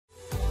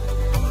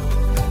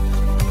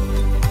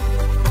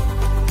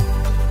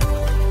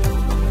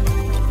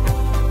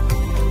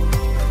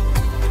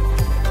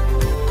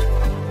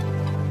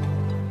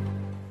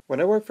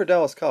worked for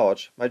Dallas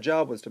College, my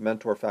job was to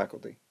mentor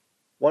faculty.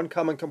 One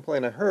common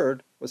complaint I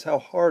heard was how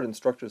hard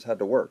instructors had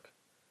to work.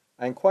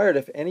 I inquired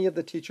if any of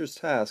the teacher's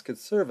tasks could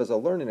serve as a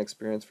learning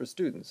experience for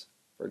students,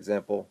 for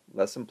example,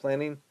 lesson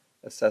planning,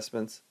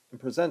 assessments, and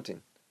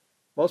presenting.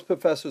 Most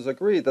professors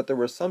agreed that there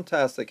were some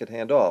tasks they could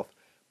hand off,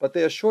 but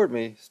they assured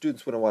me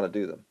students wouldn't want to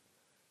do them.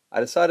 I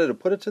decided to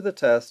put it to the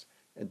test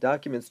and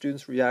document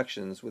students'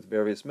 reactions with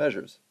various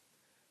measures.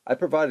 I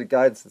provided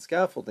guidance and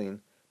scaffolding,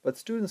 but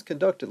students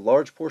conducted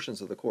large portions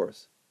of the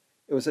course.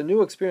 It was a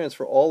new experience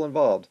for all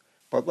involved,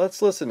 but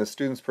let's listen to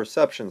students'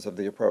 perceptions of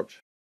the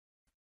approach.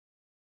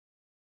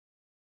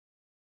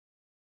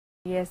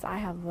 Yes, I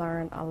have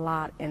learned a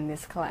lot in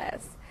this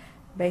class.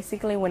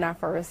 Basically, when I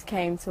first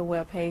came to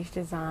web page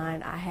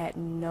design, I had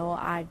no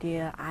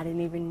idea. I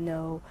didn't even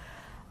know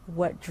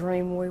what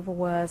Dreamweaver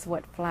was,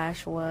 what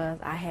Flash was.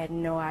 I had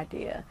no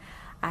idea.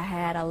 I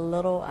had a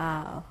little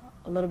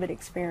bit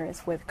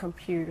experience with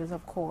computers,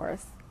 of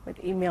course,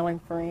 with emailing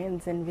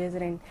friends and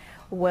visiting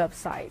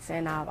websites,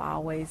 and I've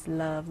always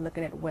loved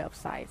looking at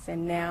websites.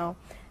 And now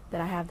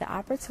that I have the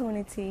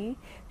opportunity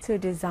to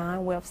design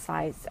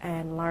websites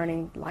and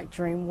learning like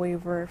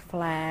Dreamweaver,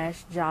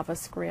 Flash,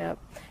 JavaScript,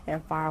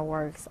 and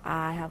Fireworks,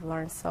 I have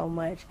learned so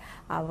much.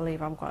 I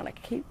believe I'm going to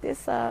keep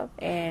this up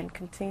and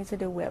continue to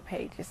do web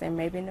pages, and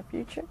maybe in the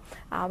future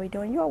I'll be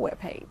doing your web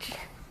page.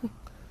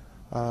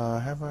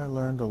 Have I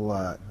learned a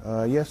lot?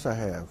 Yes, I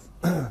have.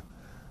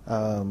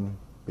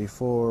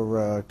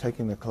 Before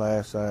taking the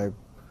class, I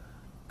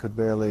could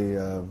barely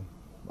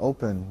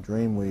open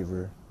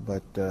Dreamweaver,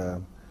 but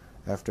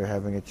after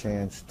having a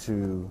chance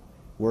to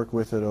work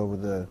with it over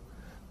the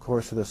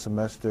course of the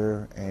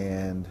semester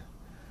and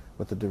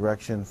with the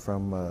direction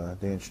from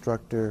the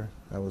instructor,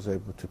 I was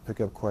able to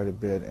pick up quite a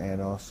bit,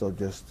 and also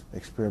just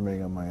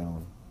experimenting on my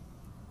own.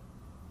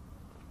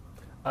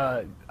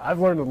 I've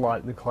learned a lot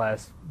in the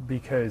class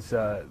because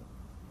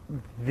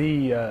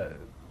the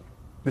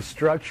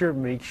structure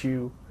makes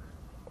you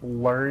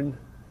learn,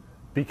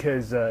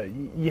 because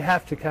you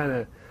have to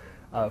kind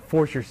of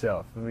force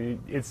yourself. I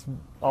mean, it's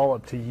all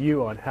up to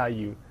you on how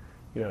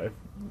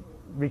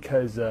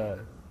because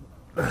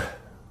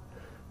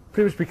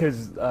pretty much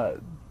because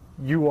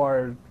you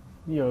are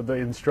the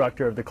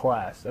instructor of the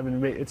class. I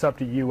mean, it's up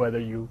to you whether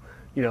you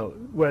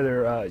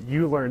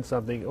learn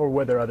something or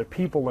whether other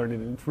people learn it.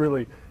 And it's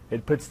really,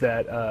 it puts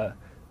that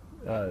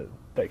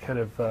that kind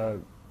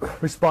of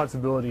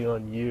responsibility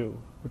on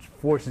you, which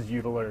forces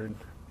you to learn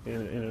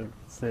in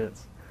a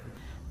sense.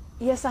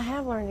 Yes, I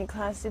have learned in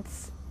class.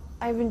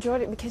 I've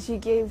enjoyed it because you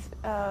gave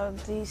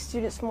the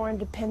students more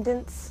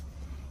independence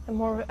and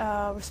more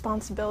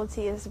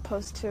responsibility, as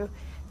opposed to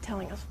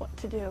telling us what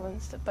to do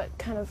and stuff, but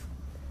kind of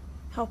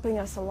helping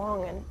us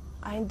along. And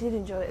I did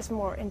enjoy it. It's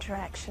more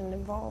interaction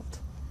involved,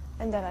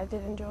 and that I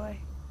did enjoy.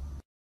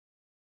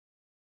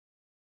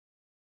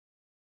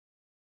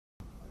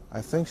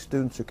 I think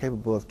students are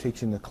capable of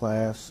teaching the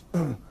class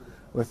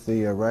with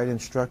the right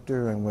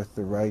instructor and with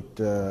the right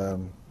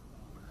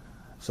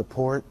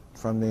support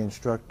from the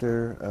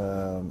instructor.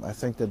 I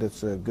think that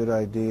it's a good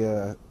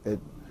idea. It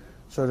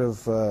sort of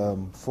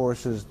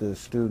forces the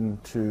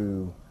student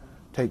to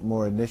take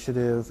more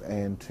initiative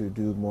and to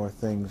do more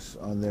things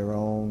on their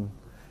own,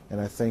 and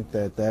I think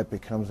that that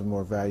becomes a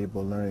more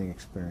valuable learning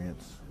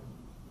experience.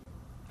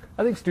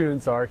 I think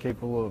students are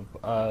capable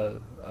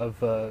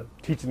of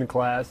teaching the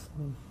class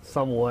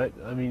somewhat.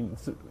 I mean,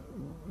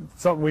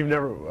 something we've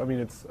never. I mean,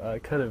 it's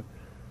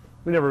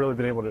we've never really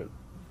been able to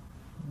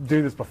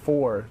do this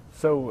before.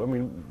 So I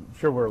mean,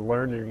 sure, we're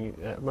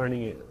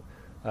learning it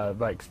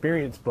by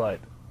experience, but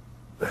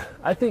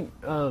I think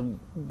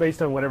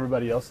based on what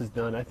everybody else has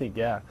done, I think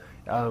they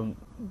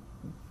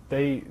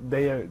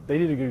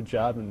did a good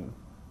job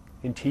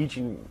in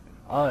teaching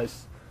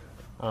us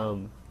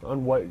on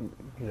what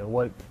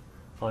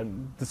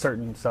on the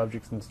certain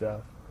subjects and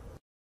stuff.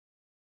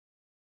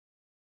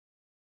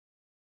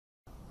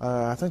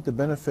 I think the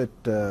benefit,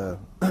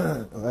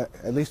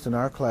 at least in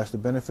our class, the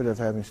benefit of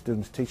having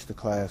students teach the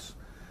class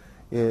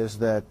is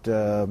that,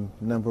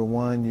 number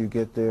one, you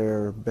get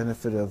their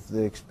benefit of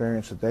the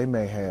experience that they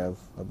may have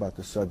about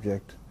the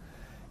subject,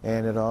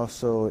 and it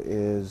also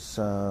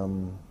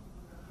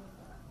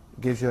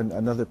gives you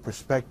another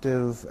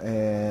perspective,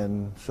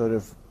 and sort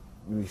of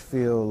you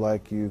feel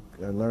like you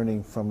are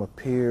learning from a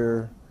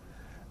peer.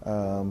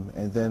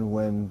 And then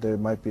when there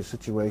might be a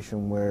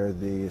situation where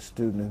the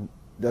student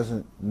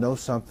doesn't know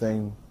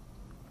something,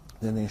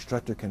 then the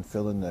instructor can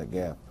fill in that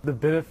gap. The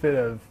benefit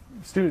of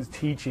students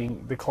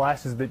teaching the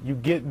class is that you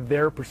get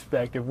their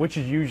perspective, which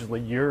is usually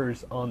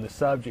yours, on the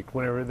subject.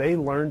 Whenever they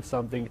learn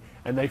something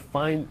and they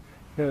find,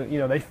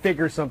 they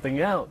figure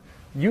something out,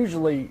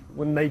 usually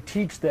when they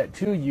teach that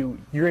to you,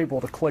 you're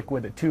able to click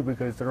with it too,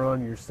 because they're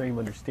on your same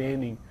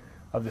understanding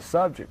of the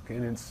subject,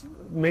 and it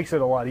makes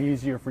it a lot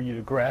easier for you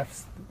to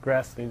grasp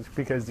things,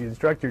 because the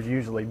instructors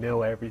usually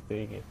know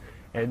everything,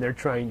 and they're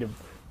trying to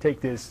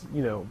take this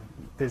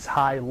this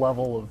high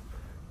level of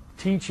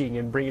teaching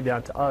and bring it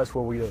down to us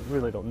where we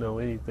really don't know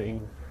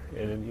anything,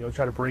 and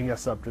try to bring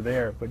us up to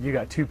there. But you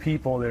got two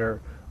people that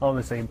are on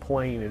the same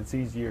plane, and it's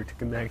easier to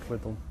connect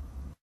with them.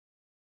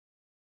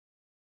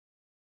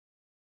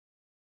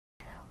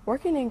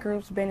 Working in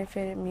groups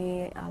benefited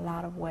me a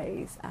lot of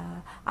ways.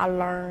 I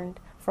learned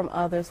from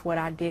others what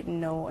I didn't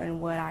know and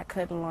what I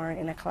couldn't learn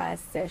in a class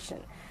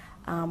session.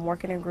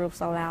 Working in groups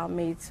allowed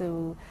me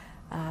to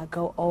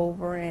go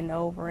over and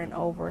over and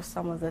over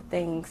some of the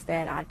things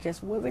that I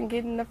just wasn't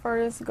getting the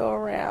first go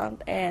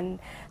around, and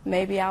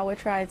maybe I would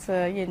try to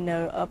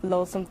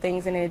upload some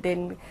things and it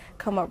didn't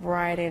come up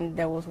right, and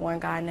there was one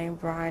guy named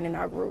Brian in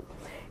our group.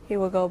 He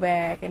will go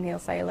back and he'll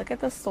say, look at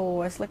the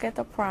source, look at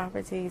the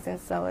properties, and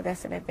so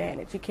that's an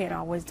advantage. You can't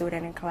always do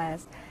that in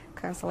class,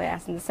 constantly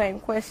asking the same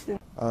question.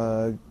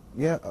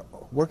 Yeah,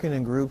 working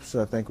in groups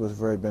I think was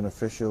very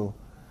beneficial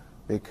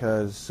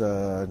because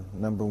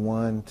number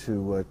one,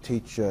 to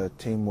teach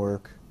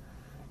teamwork,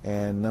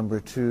 and number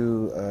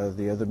two,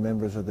 the other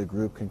members of the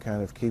group can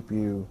kind of keep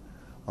you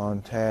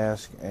on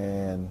task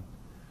and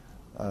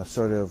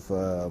sort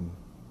of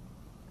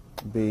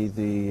be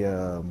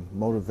the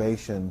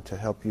motivation to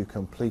help you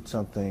complete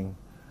something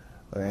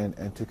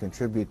and to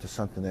contribute to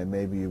something that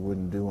maybe you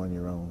wouldn't do on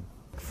your own.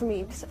 For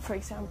me, for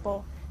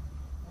example,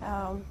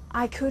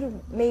 I could have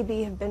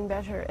maybe have been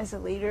better as a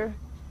leader.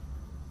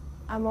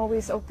 I'm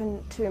always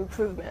open to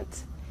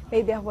improvement.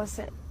 Maybe I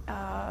wasn't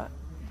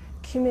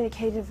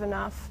communicative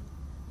enough.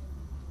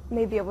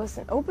 Maybe I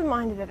wasn't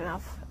open-minded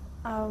enough.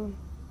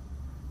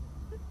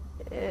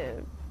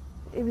 It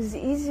was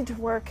easy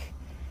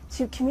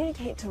to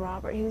communicate to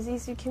Robert. He was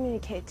easy to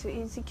communicate to.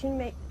 Easy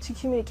to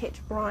communicate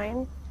to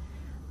Brian.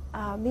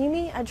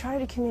 Mimi, I tried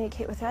to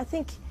communicate with her.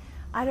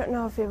 I don't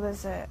know if it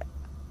was a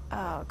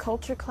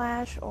culture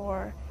clash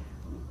or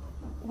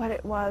what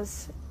it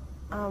was,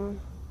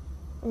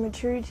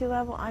 maturity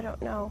level. I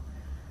don't know,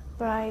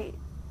 but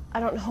I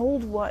don't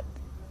hold what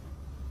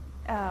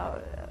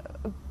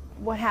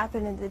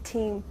happened in the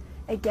team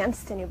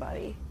against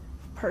anybody.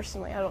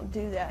 Personally, I don't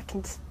do that.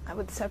 I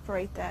would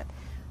separate that,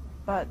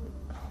 but.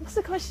 What's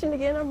the question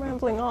again? I'm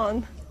rambling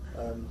on.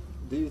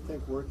 Do you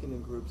think working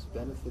in groups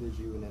benefited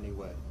you in any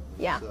way?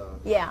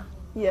 Yeah.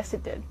 Yes,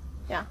 it did.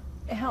 Yeah.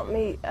 It helped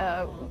me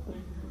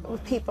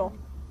with people,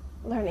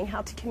 learning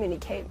how to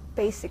communicate,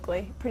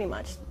 basically, pretty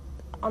much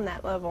on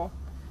that level,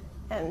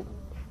 and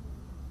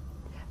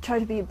try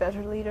to be a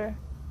better leader.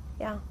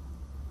 Yeah.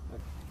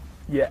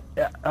 Yeah,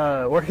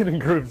 working in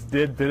groups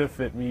did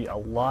benefit me a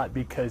lot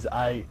because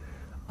now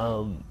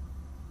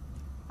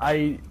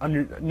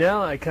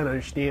I kind of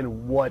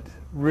understand what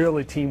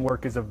really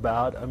teamwork is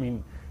about. I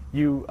mean,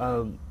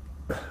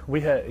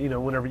 we had,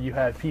 whenever you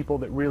have people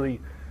that really,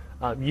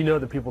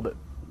 the people that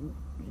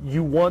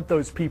you want,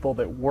 those people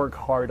that work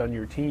hard on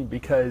your team,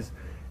 because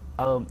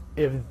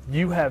if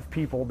you have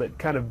people that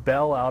kind of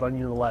bail out on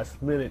you in the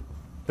last minute,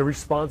 the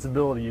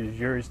responsibility is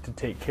yours to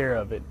take care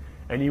of it,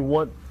 and you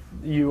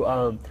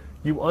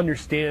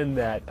understand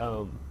that.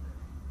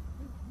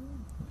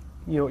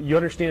 You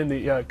understand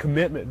the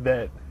commitment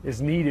that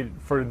is needed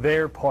for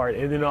their part,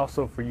 and then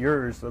also for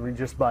yours. I mean,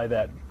 just by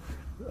the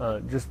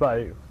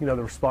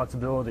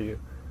responsibility,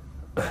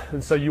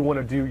 and so you want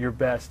to do your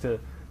best to,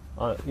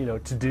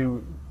 to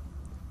do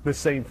the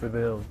same for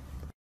them.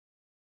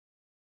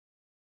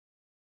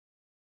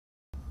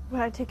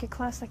 Would I take a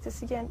class like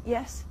this again?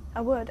 Yes,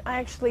 I would. I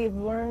actually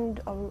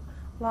learned a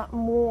lot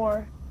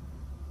more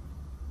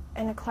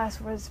in a class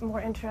where it's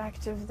more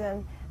interactive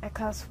than a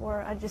class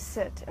where I just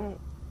sit and.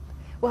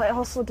 Well, it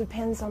also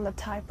depends on the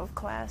type of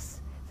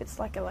class, if it's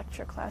like a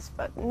lecture class.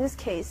 But in this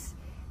case,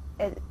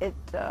 in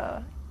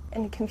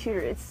a computer,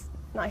 it's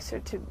nicer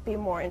to be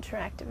more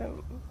interactive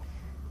and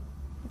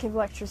give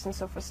lectures and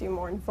so forth, so you're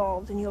more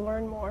involved and you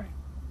learn more.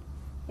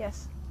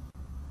 Yes.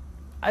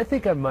 I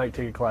think I might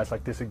take a class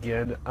like this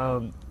again.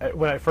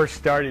 When I first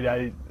started,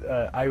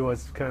 I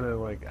was kind of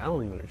like, I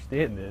don't even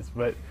understand this,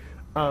 but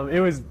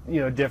it was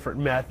a different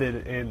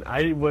method, and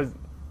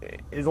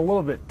it's a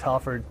little bit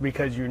tougher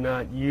because you're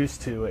not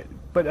used to it.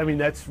 But I mean,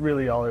 that's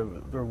really all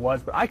there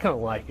was. But I kind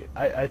of like it.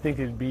 I think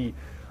it'd be,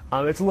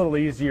 it's a little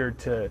easier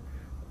to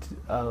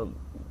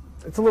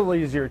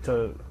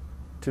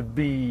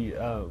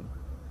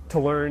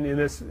learn in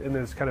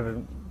this kind of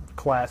a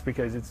class,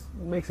 because it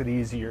makes it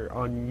easier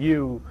on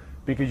you,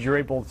 because you're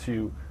able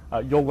to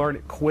you'll learn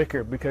it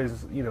quicker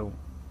because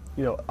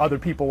other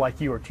people like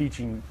you are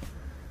teaching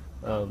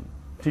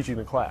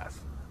the class.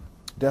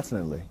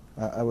 Definitely.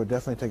 I would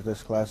definitely take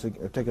this class,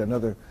 take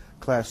another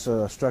class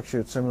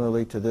structured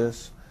similarly to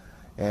this,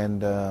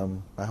 and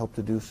I hope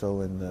to do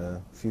so in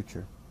the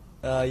future.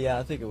 Yeah,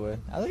 I think it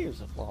would. I think it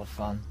was a lot of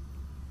fun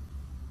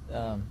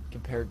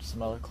compared to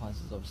some other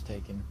classes I was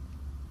taking.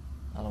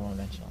 I don't want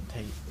to mention on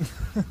tape.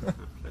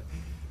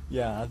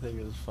 Yeah, I think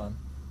it was fun.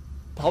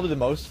 Probably the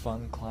most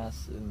fun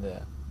class in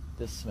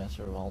this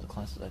semester of all the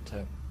classes I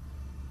took.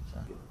 So.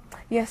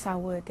 Yes, I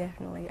would,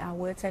 definitely. I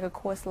would take a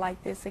course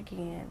like this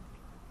again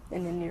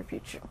in the near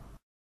future.